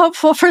still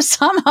hopeful for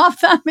some of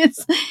them.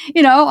 It's,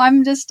 you know,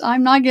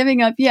 I'm not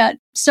giving up yet.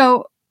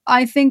 So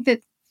I think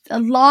that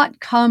a lot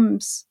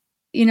comes,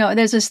 you know,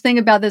 there's this thing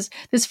about this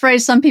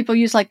phrase some people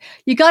use, like,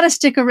 you got to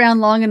stick around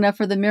long enough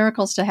for the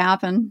miracles to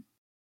happen.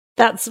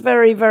 That's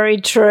very, very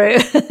true.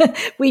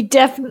 We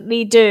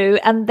definitely do.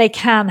 And they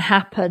can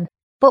happen.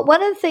 But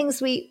one of the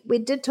things we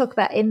did talk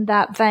about in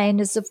that vein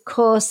is, of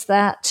course,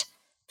 that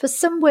for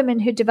some women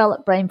who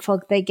develop brain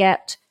fog, they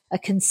get a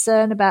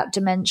concern about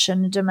dementia,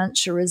 and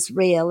dementia is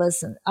real,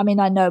 isn't? I mean,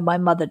 I know my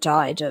mother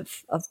died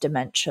of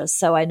dementia,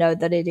 so I know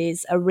that it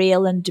is a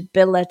real and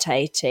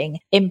debilitating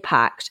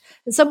impact.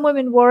 And some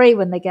women worry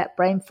when they get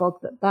brain fog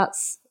that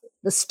that's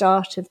the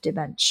start of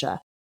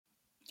dementia.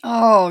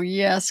 Oh,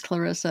 yes,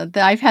 Clarissa.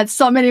 I've had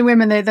so many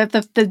women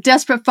that the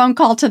desperate phone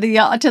call to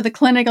the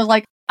clinic was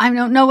like, I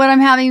don't know what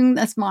I'm having.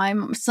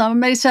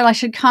 Somebody said I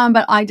should come,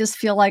 but I just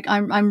feel like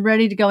I'm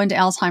ready to go into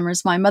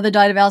Alzheimer's. My mother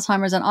died of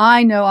Alzheimer's, and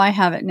I know I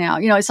have it now.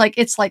 You know, it's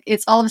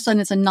all of a sudden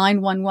it's a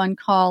 911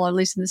 call, or at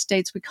least in the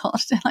States we call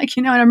it, like,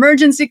 you know, an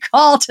emergency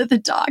call to the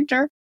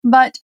doctor.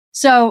 But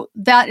so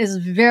that is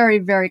very,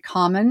 very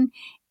common.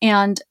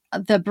 And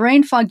the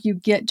brain fog you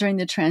get during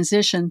the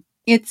transition,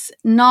 it's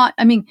not,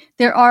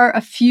 there are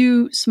a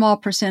few small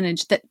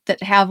percentage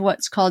that have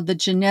what's called the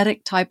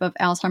genetic type of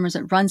Alzheimer's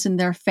that runs in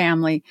their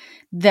family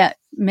that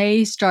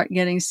may start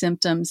getting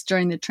symptoms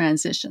during the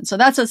transition. So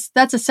that's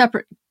a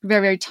separate,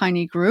 very, very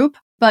tiny group,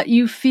 but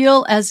you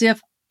feel as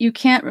if you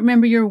can't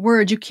remember your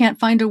word. You can't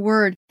find a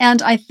word.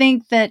 And I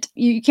think that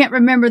you can't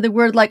remember the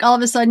word, like all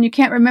of a sudden you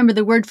can't remember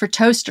the word for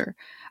toaster.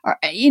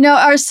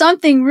 Or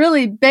something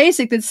really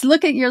basic that's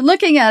you're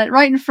looking at it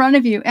right in front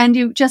of you, and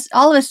you just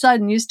all of a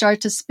sudden you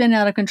start to spin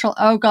out of control.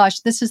 Oh gosh,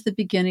 this is the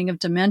beginning of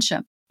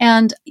dementia.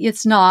 And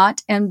it's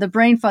not. And the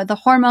brain fog, the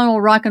hormonal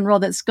rock and roll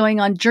that's going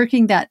on,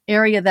 jerking that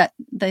area, that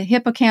the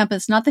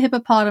hippocampus, not the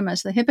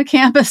hippopotamus, the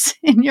hippocampus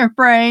in your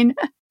brain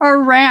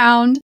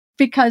around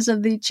because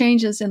of the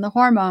changes in the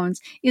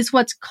hormones, is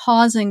what's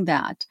causing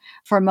that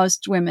for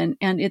most women.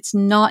 And it's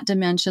not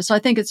dementia. So I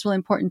think it's really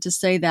important to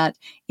say that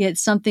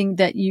it's something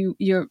that when you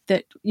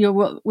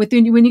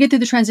get through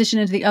the transition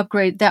into the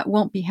upgrade, that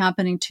won't be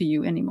happening to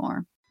you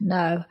anymore.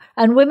 No.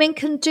 And women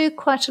can do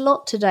quite a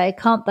lot today,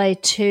 can't they,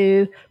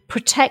 to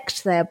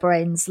protect their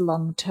brains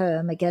long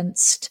term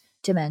against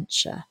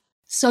dementia?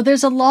 So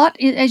there's a lot,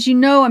 as you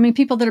know,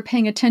 people that are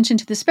paying attention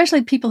to this,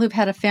 especially people who've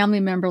had a family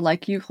member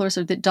like you,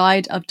 Clarissa, that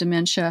died of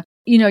dementia.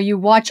 You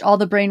watch all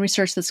the brain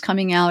research that's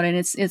coming out, and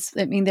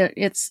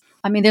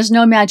there's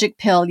no magic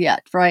pill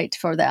yet, right,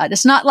 for that.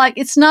 It's not like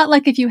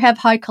if you have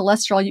high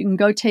cholesterol, you can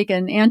go take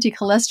an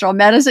anti-cholesterol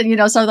medicine,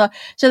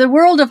 So the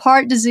world of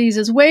heart disease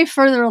is way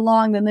further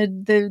along than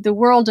the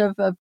world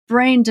of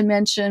brain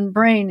dementia and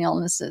brain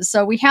illnesses.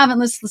 So we haven't,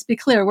 let's be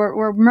clear,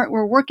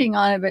 we're working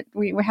on it, but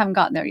we haven't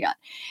gotten there yet.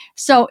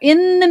 So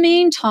in the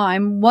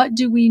meantime, what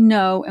do we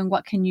know and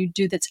what can you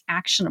do that's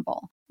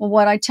actionable? Well,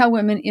 what I tell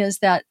women is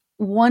that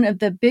one of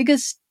the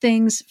biggest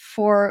things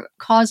for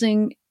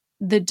causing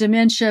the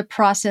dementia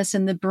process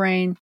in the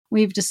brain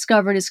we've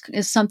discovered is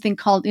something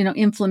called,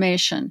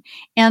 inflammation.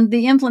 And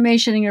the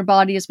inflammation in your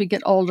body as we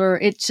get older,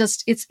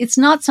 it's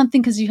not something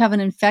because you have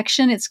an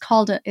infection. It's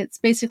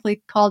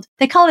basically called,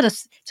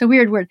 it's a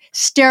weird word,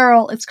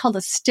 sterile. It's called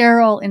a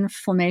sterile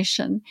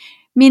inflammation,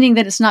 meaning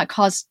that it's not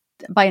caused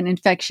by an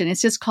infection.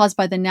 It's just caused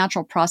by the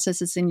natural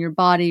processes in your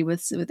body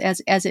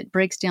as it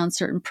breaks down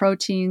certain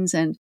proteins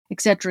and et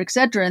cetera, et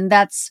cetera. And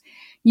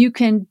you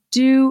can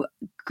do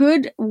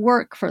good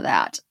work for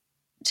that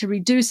to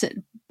reduce it.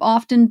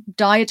 Often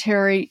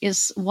dietary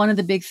is one of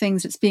the big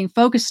things that's being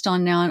focused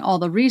on now in all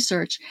the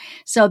research.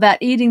 So that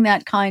eating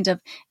that kind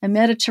of a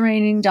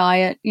Mediterranean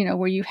diet,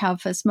 where you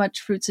have as much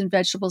fruits and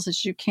vegetables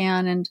as you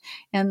can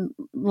and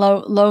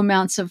low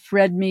amounts of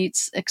red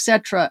meats,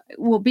 etc.,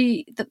 will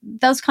be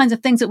those kinds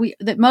of things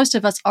that most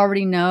of us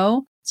already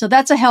know. So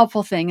that's a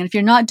helpful thing. And if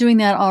you're not doing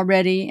that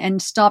already,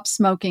 and stop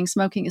smoking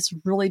is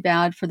really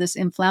bad for this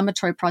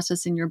inflammatory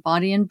process in your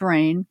body and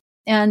brain.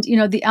 And,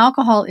 the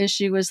alcohol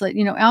issue is that,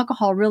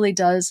 alcohol really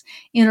does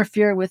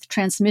interfere with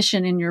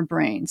transmission in your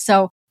brain.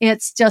 So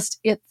it's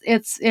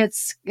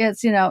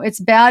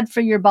bad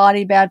for your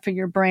body, bad for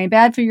your brain,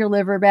 bad for your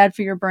liver, bad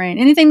for your brain.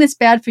 Anything that's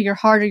bad for your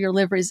heart or your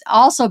liver is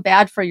also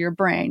bad for your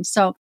brain.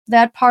 So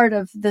that part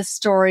of the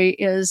story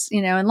is,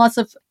 I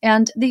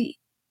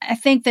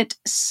think that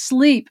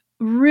sleep,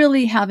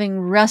 really having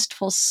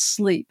restful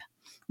sleep,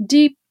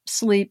 deep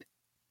sleep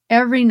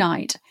every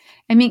night.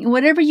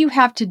 Whatever you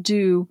have to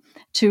do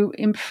to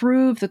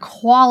improve the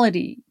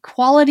quality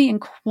and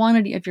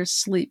quantity of your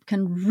sleep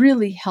can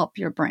really help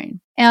your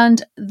brain.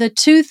 And the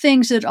two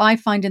things that I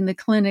find in the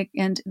clinic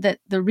and that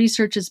the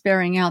research is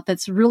bearing out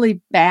that's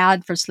really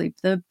bad for sleep,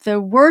 the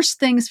worst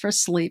things for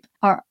sleep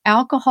are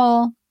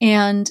alcohol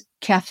and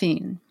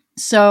caffeine.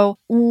 So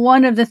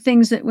one of the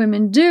things that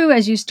women do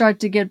as you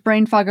start to get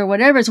brain fog or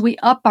whatever is we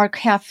up our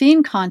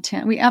caffeine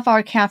content. We up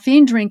our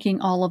caffeine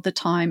drinking all of the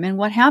time. And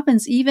what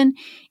happens, even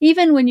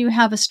when you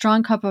have a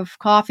strong cup of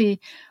coffee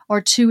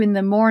or two in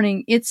the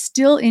morning, it's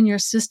still in your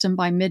system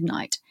by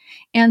midnight.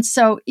 And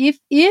so if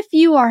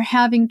you are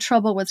having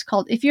trouble,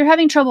 if you're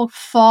having trouble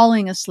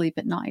falling asleep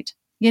at night,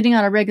 getting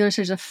on a regular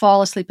schedule to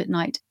fall asleep at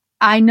night,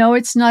 I know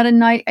it's not a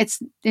night.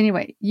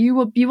 Anyway, you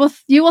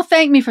will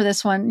thank me for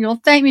this one. You'll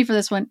thank me for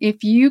this one.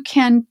 If you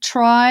can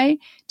try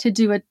to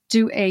do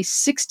a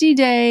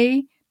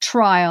 60-day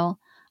trial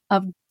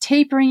of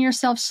tapering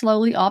yourself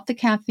slowly off the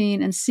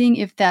caffeine and seeing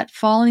if that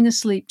falling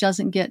asleep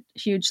doesn't get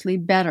hugely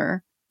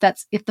better.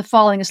 That's if the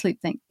falling asleep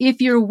thing.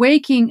 If you're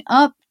waking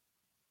up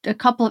a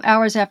couple of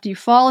hours after you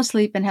fall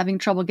asleep and having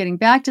trouble getting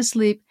back to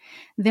sleep,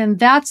 then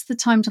that's the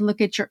time to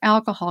look at your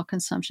alcohol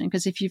consumption.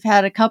 Because if you've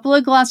had a couple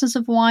of glasses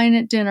of wine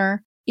at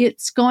dinner,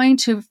 it's going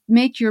to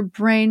make your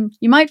brain,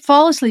 you might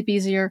fall asleep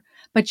easier,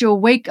 but you'll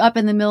wake up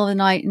in the middle of the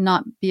night and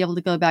not be able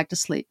to go back to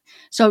sleep.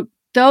 So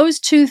those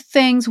two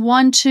things,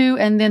 1, 2,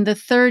 and then the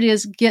third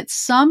is get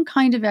some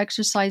kind of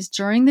exercise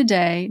during the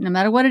day, no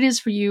matter what it is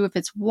for you, if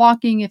it's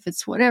walking, if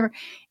it's whatever,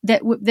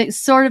 that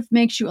sort of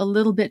makes you a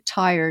little bit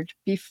tired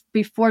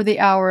before the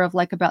hour of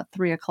about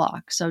 3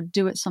 o'clock. So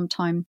do it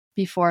sometime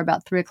before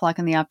about 3 o'clock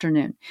in the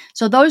afternoon.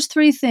 So those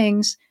three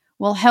things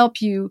will help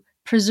you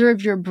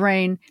preserve your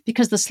brain,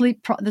 because the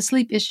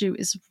sleep issue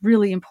is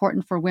really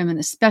important for women,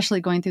 especially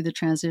going through the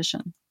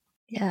transition.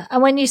 Yeah.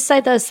 And when you say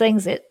those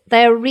things,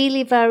 they're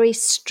really very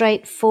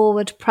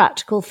straightforward,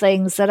 practical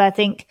things that I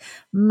think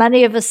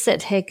many of us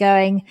sit here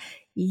going,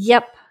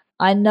 yep,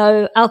 I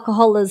know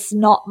alcohol is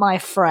not my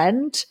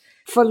friend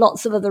for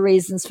lots of other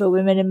reasons. For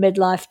women in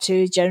midlife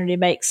too, generally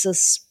makes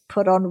us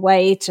put on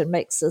weight and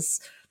makes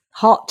us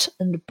hot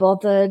and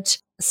bothered.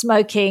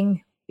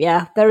 Smoking,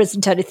 yeah, there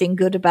isn't anything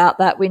good about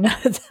that. We know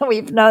that,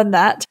 we've known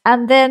that.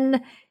 And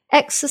then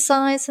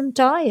exercise and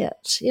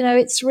diet.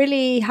 It's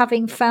really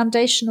having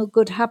foundational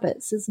good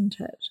habits, isn't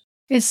it?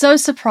 It's so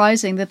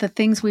surprising that the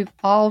things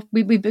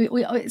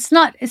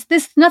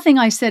nothing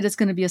I said is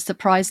going to be a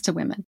surprise to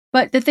women.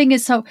 But the thing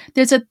is, so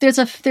there's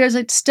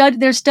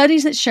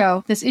studies that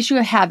show this issue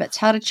of habits,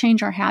 how to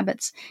change our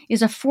habits,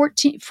 is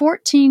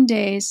 14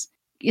 days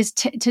is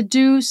to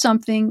do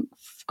something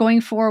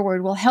going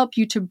forward will help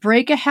you to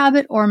break a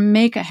habit or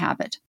make a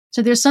habit.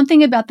 So there's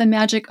something about the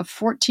magic of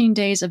 14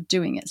 days of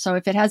doing it. So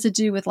if it has to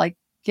do with like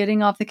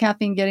getting off the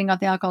caffeine, getting off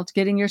the alcohol,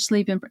 getting your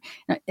sleep in,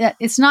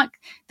 it's not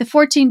the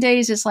 14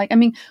 days is like, I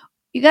mean,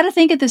 you got to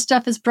think of this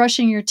stuff as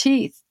brushing your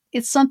teeth.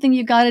 It's something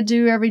you got to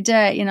do every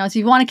day. So if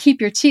you want to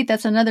keep your teeth,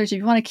 that's another. If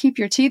you want to keep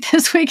your teeth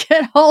as we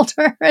get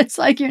older, it's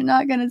like you're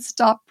not going to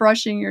stop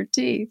brushing your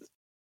teeth.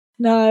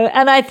 No.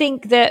 And I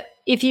think that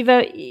if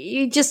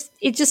you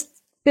just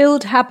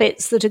build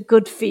habits that are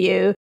good for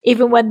you,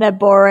 even when they're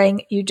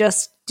boring, you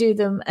just do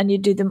them and you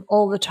do them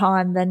all the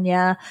time, then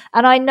yeah.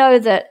 And I know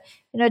that,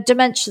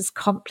 dementia's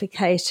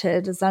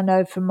complicated, as I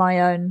know from my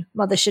own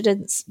mother. She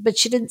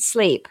didn't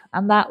sleep.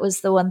 And that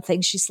was the one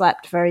thing. She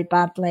slept very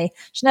badly.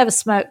 She never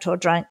smoked or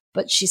drank,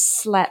 but she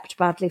slept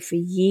badly for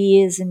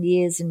years and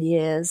years and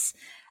years.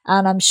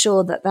 And I'm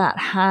sure that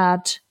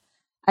had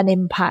an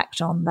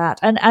impact on that.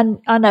 And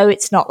I know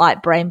it's not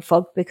like brain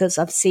fog because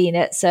I've seen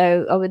it.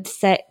 So I would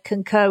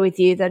concur with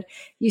you that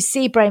you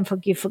see brain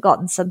fog, you've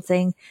forgotten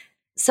something.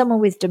 Someone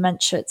with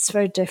dementia, it's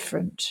very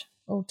different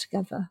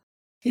altogether.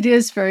 It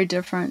is very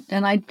different.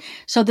 And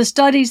so the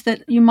studies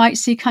that you might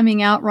see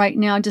coming out right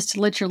now, just to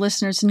let your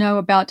listeners know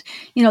about,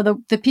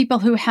 the people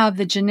who have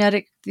the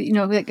genetic,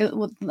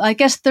 I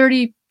guess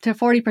 30 to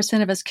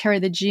 40% of us carry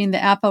the gene, the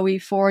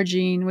ApoE4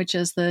 gene, which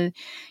is the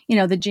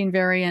gene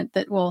variant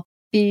that will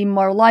be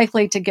more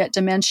likely to get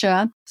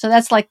dementia. So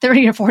that's like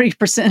 30 to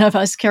 40% of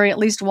us carry at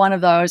least one of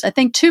those. I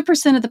think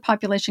 2% of the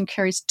population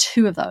carries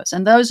two of those.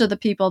 And those are the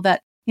people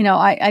that,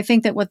 I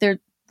think that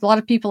a lot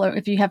of people are,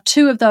 if you have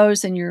two of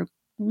those, then you're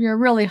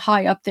really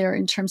high up there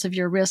in terms of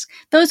your risk.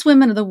 Those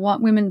women are the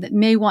women that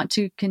may want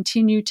to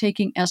continue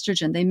taking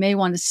estrogen. They may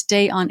want to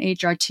stay on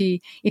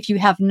HRT if you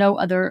have no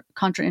other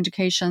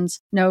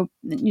contraindications. No,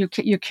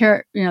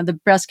 the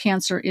breast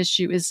cancer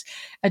issue is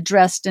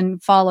addressed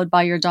and followed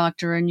by your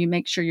doctor, and you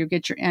make sure you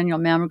get your annual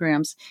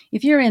mammograms.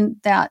 If you're in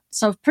that,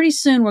 so pretty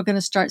soon we're going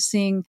to start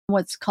seeing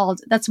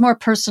that's more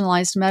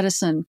personalized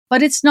medicine.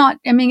 But it's not,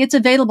 it's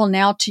available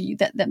now to you.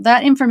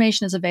 That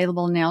information is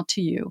available now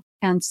to you.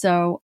 And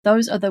so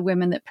those are the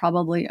women that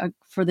probably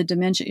for the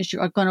dementia issue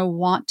are going to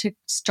want to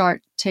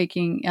start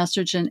taking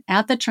estrogen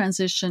at the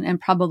transition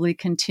and probably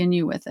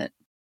continue with it.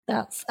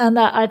 That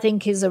I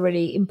think is a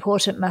really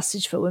important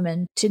message for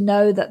women to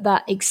know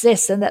that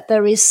exists and that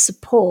there is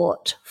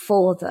support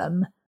for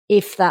them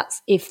if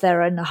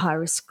they're in a high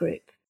risk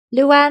group.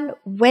 Luann,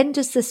 when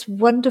does this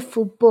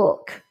wonderful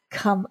book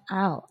come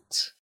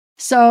out?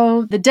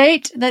 So the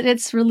date that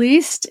it's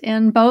released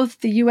in both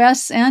the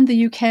US and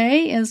the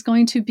UK is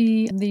going to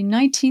be the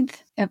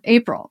 19th of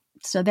April.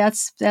 So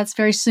that's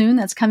very soon.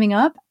 That's coming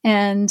up.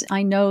 And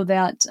I know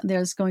that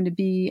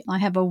I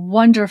have a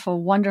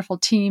wonderful, wonderful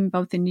team,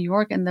 both in New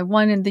York, and the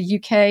one in the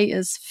UK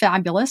is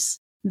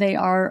fabulous. They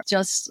are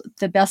just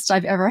the best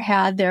I've ever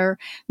had. They've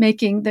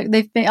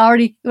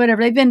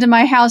been to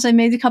my house. I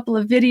made a couple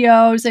of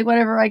videos,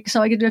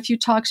 so I could do a few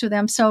talks with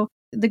them. So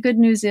the good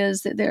news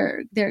is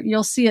that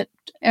you'll see it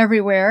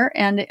everywhere,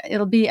 and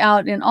it'll be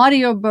out in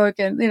audiobook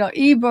and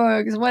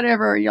ebooks,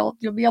 whatever. You'll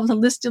be able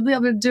to you'll be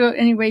able to do it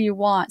any way you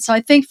want. So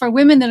I think for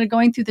women that are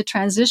going through the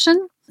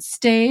transition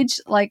stage,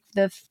 like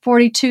the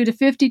 42 to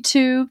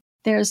 52,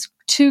 there's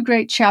two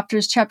great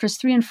chapters. Chapters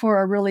 3 and 4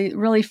 are really,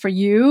 really for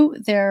you.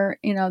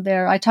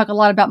 I talk a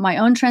lot about my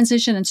own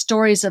transition and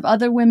stories of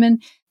other women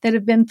that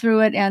have been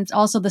through it. And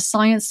also the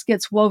science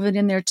gets woven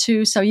in there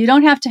too. So you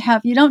don't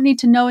need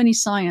to know any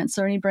science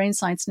or any brain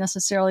science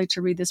necessarily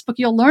to read this book.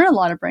 You'll learn a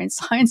lot of brain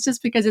science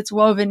just because it's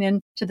woven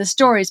into the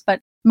stories.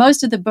 But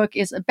most of the book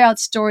is about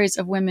stories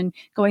of women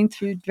going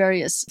through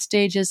various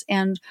stages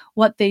and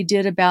what they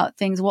did about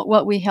things,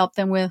 what we helped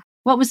them with,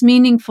 what was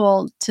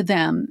meaningful to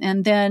them.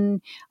 And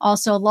then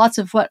also lots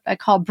of what I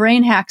call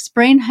brain hacks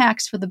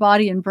for the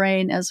body and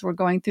brain as we're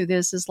going through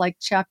this is like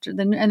the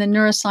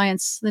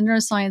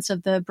neuroscience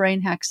of the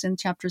brain hacks in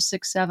chapters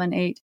 6, 7,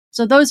 8.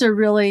 So those are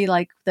really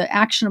like the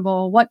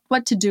actionable,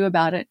 what to do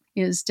about it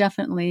is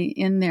definitely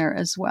in there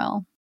as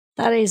well.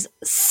 That is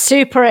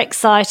super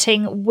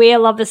exciting.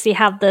 We'll obviously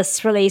have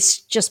this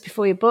released just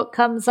before your book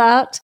comes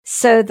out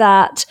so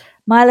that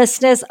my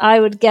listeners, I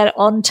would get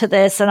onto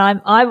this, and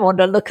I want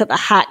to look at the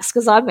hacks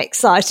because I'm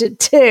excited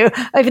too,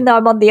 even though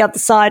I'm on the other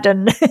side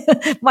and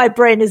my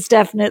brain is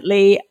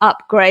definitely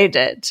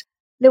upgraded.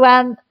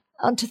 Luann,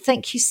 I want to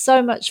thank you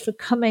so much for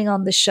coming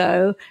on the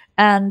show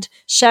and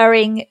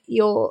sharing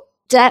your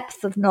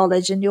depth of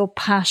knowledge and your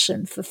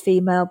passion for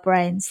female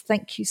brains.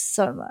 Thank you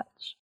so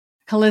much.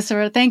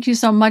 Calissa, thank you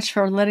so much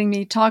for letting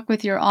me talk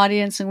with your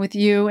audience and with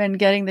you and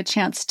getting the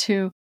chance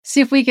to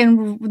see if we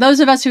can, those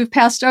of us who've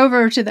passed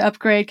over to the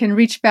upgrade can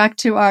reach back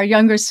to our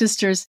younger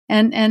sisters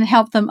and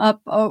help them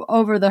up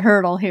over the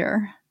hurdle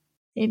here.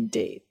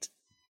 Indeed.